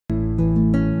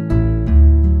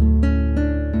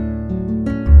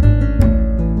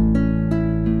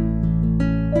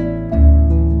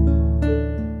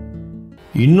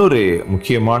இன்னொரு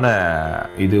முக்கியமான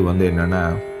இது என்னன்னா,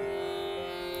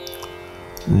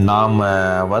 நாம்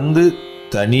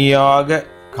தனியாக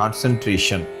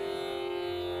கான்சன்ட்ரேஷன்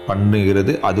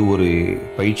பண்ணுகிறது அது ஒரு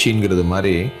பயிற்சிங்கிறது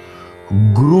மாதிரி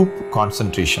குரூப்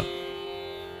கான்சன்ட்ரேஷன்.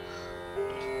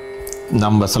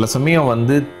 நம்ம சில சமயம்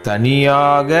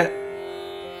தனியாக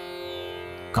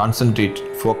கான்சன்ட்ரேட்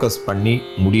ஃபோக்கஸ் பண்ணி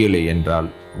முடியலை என்றால்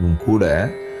கூட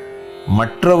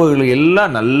மற்றவர்கள்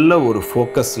எல்லாம் நல்ல ஒரு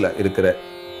ஃபோக்கஸில் இருக்கிற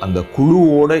அந்த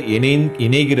குழுவோட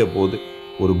இணைகிற போது,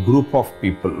 ஒரு குரூப் ஆஃப்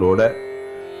பீப்புளோட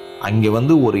அங்கே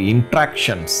ஒரு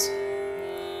இன்ட்ராக்ஷன்ஸ்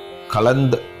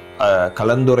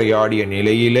கலந்துரையாடிய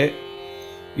நிலையில்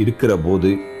இருக்கிற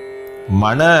போது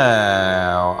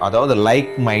அதாவது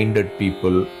like minded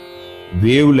people,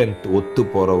 wave length ஒத்து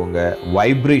போகிறவங்க,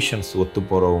 வைப்ரேஷன்ஸ் ஒத்து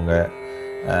போகிறவங்க,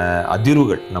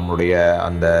 அதிர்வுகள் நம்மளுடைய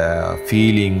அந்த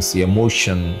ஃபீலிங்ஸ்,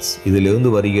 எமோஷன்ஸ் இதிலிருந்து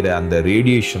வருகிற அந்த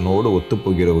ரேடியேஷனோடு ஒத்து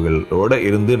போகிறவர்களோடு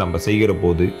இருந்து நம்ம செய்கிற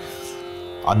போது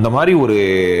அந்த மாதிரி ஒரு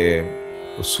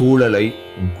சூழலை,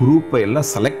 குரூப்பை எல்லாம்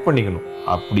செலக்ட் பண்ணிக்கணும்.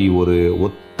 அப்படி ஒரு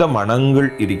ஒத்த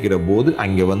மனங்கள் இருக்கிற போது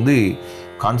அங்கே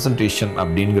கான்சன்ட்ரேஷன்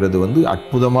அப்படிங்கிறது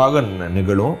அற்புதமாக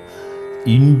நிகழும்.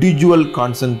 இண்டிவிஜுவல்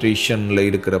கான்சன்ட்ரேஷனில்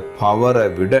இருக்கிற பவரை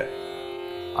விட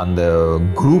அந்த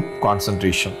group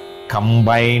concentration,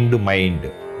 combined mind,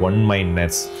 one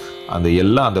மைண்ட்னஸ்,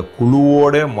 அந்த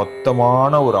குழுவோட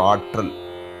மொத்தமான ஒரு ஆற்றல்,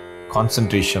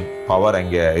 கான்சன்ட்ரேஷன் பவர்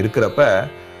அங்கே இருக்கிறப்ப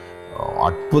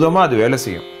அற்புதமாக அது வேலை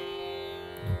செய்யும்.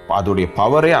 அதோடைய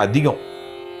பவரே அதிகம்.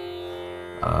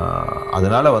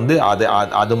 அதனால்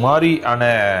அது மாதிரியான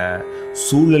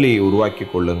சூழ்நிலையை உருவாக்கி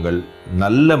கொள்ளுங்கள்.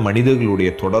 நல்ல மனிதர்களுடைய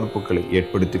தொடர்புகளை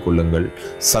ஏற்படுத்தி கொள்ளுங்கள்.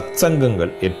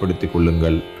 சத்சங்கங்கள் ஏற்படுத்தி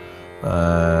கொள்ளுங்கள்.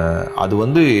 அது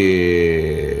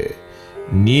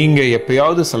நீங்கள்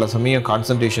எப்பயாவது சில சமயம்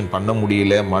கான்சன்ட்ரேஷன் பண்ண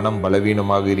முடியல, மனம்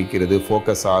பலவீனமாக இருக்கிறது,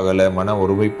 ஃபோக்கஸ் ஆகலை, மன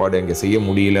ஒருமைப்பாடு அங்கே செய்ய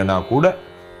முடியலன்னா கூட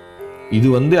இது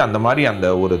அந்த மாதிரி அந்த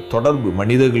ஒரு தொடர்பு,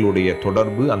 மனிதர்களுடைய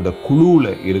தொடர்பு, அந்த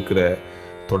குழுவில் இருக்கிற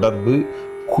தொடர்பு,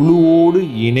 குழுவோடு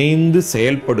இணைந்து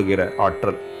செயல்படுகிற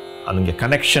ஆற்றல், அங்கே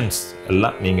கனெக்ஷன்ஸ்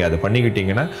எல்லாம் நீங்கள் அதை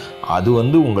பண்ணிக்கிட்டீங்கன்னா அது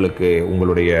உங்களுக்கு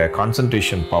உங்களுடைய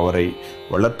கான்சன்ட்ரேஷன் பவரை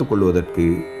வளர்த்து கொள்வதற்கு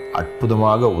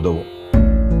அற்புதமாக உதவும்.